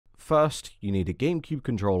First, you need a GameCube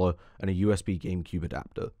controller and a USB GameCube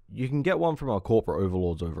adapter. You can get one from our corporate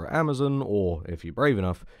overlords over at Amazon, or, if you're brave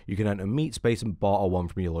enough, you can enter MeatSpace and barter one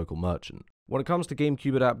from your local merchant. When it comes to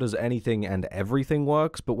GameCube adapters, anything and everything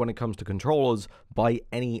works, but when it comes to controllers, buy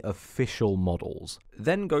any official models.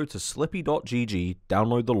 Then go to slippy.gg,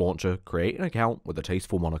 download the launcher, create an account with a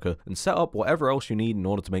tasteful moniker, and set up whatever else you need in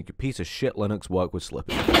order to make your piece of shit Linux work with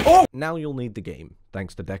Slippy. Oh! Now you'll need the game.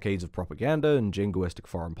 Thanks to decades of propaganda and jingoistic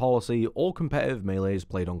foreign policy, all competitive Melee is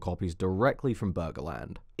played on copies directly from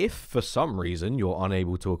Burgerland. If for some reason you're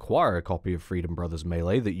unable to acquire a copy of Freedom Brothers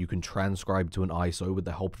Melee that you can transcribe to an ISO with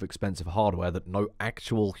the help of expensive hardware that no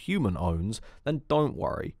actual human owns, then don't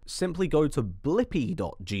worry. Simply go to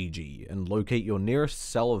blippy.gg and locate your nearest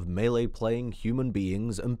cell of Melee playing human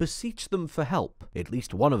beings and beseech them for help. At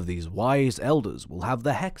least one of these wise elders will have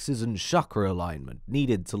the hexes and chakra alignment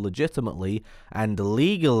needed to legitimately and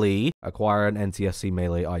legally acquire an NTSC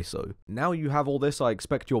Melee ISO. Now you have all this, I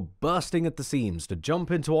expect you're bursting at the seams to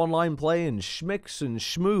jump into online play and schmix and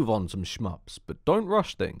schmoove on some shmups, but don't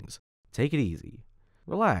rush things. Take it easy.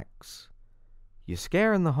 Relax. You're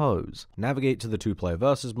scaring the hose. Navigate to the 2-player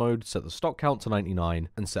versus mode, set the stock count to 99,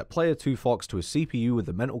 and set player 2 Fox to a CPU with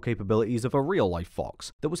the mental capabilities of a real-life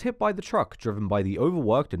Fox that was hit by the truck driven by the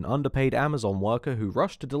overworked and underpaid Amazon worker who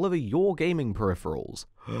rushed to deliver your gaming peripherals.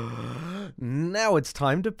 Now it's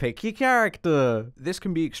time to pick your character! This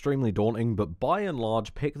can be extremely daunting, but by and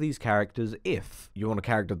large pick these characters if you want a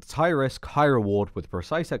character that's high risk, high reward with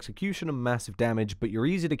precise execution and massive damage, but you're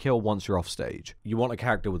easy to kill once you're off stage. You want a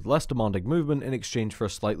character with less demanding movement in exchange for a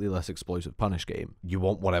slightly less explosive punish game. You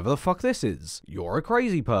want whatever the fuck this is. You're a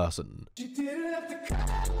crazy person.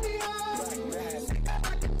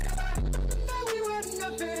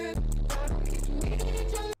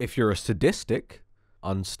 If you're a sadistic,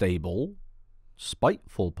 unstable,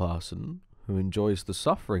 spiteful person who enjoys the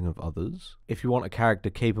suffering of others, if you want a character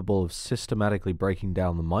capable of systematically breaking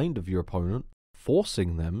down the mind of your opponent,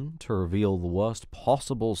 forcing them to reveal the worst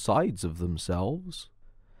possible sides of themselves,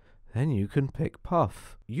 then you can pick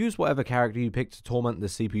Puff. Use whatever character you pick to torment the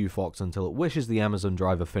CPU Fox until it wishes the Amazon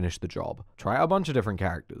driver finished the job. Try out a bunch of different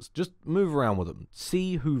characters. Just move around with them.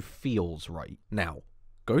 See who feels right. Now,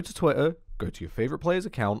 go to Twitter, go to your favorite player's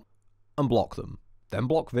account, and block them. Then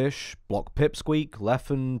block Vish, block Pipsqueak,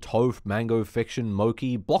 Leffen, Toph, Mango, Fiction,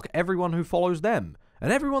 Moki, block everyone who follows them,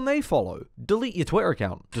 and everyone they follow. Delete your Twitter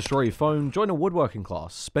account, destroy your phone, join a woodworking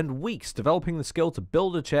class, spend weeks developing the skill to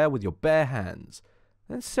build a chair with your bare hands,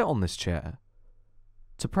 then sit on this chair.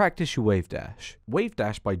 To practice your wave dash. Wave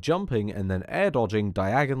dash by jumping and then air dodging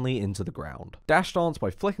diagonally into the ground. Dash dance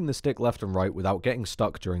by flicking the stick left and right without getting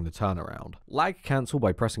stuck during the turnaround. Lag cancel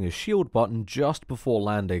by pressing a shield button just before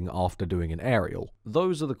landing after doing an aerial.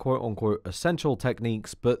 Those are the quote-unquote essential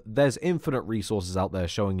techniques, but there's infinite resources out there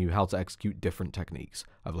showing you how to execute different techniques.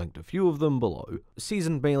 I've linked a few of them below.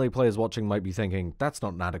 Seasoned Melee players watching might be thinking, that's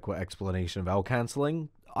not an adequate explanation of L cancelling.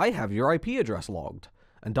 I have your IP address logged,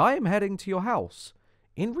 and I am heading to your house.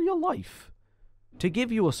 In real life, to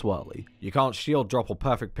give you a swirly. You can't shield drop or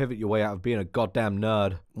perfect pivot your way out of being a goddamn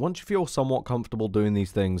nerd. Once you feel somewhat comfortable doing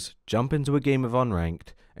these things, jump into a game of Unranked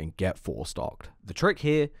and get 4-stocked. The trick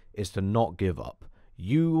here is to not give up.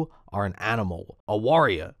 You are an animal, a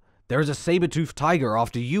warrior. There is a saber-toothed tiger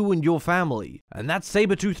after you and your family, and that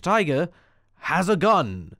saber-toothed tiger has a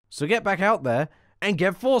gun. So get back out there and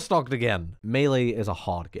get 4-stocked again. Melee is a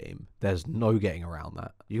hard game. There's no getting around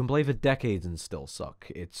that. You can play for decades and still suck.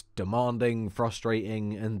 It's demanding,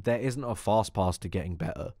 frustrating, and there isn't a fast pass to getting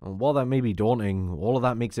better. And while that may be daunting, all of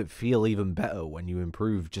that makes it feel even better when you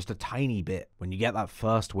improve just a tiny bit. When you get that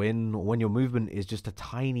first win, or when your movement is just a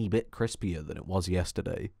tiny bit crispier than it was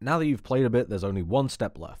yesterday. Now that you've played a bit, there's only one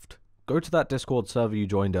step left. Go to that Discord server you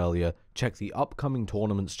joined earlier, check the upcoming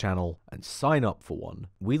tournaments channel, and sign up for one.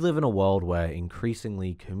 We live in a world where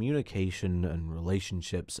increasingly communication and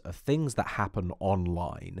relationships are things that happen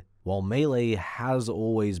online. While Melee has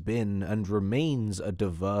always been and remains a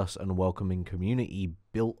diverse and welcoming community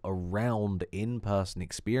built around in-person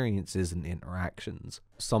experiences and interactions,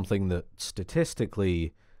 something that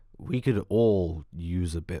statistically we could all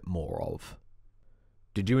use a bit more of.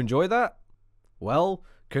 Did you enjoy that? Well,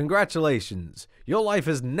 congratulations, your life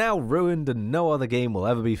is now ruined and no other game will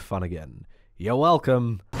ever be fun again. You're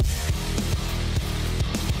welcome.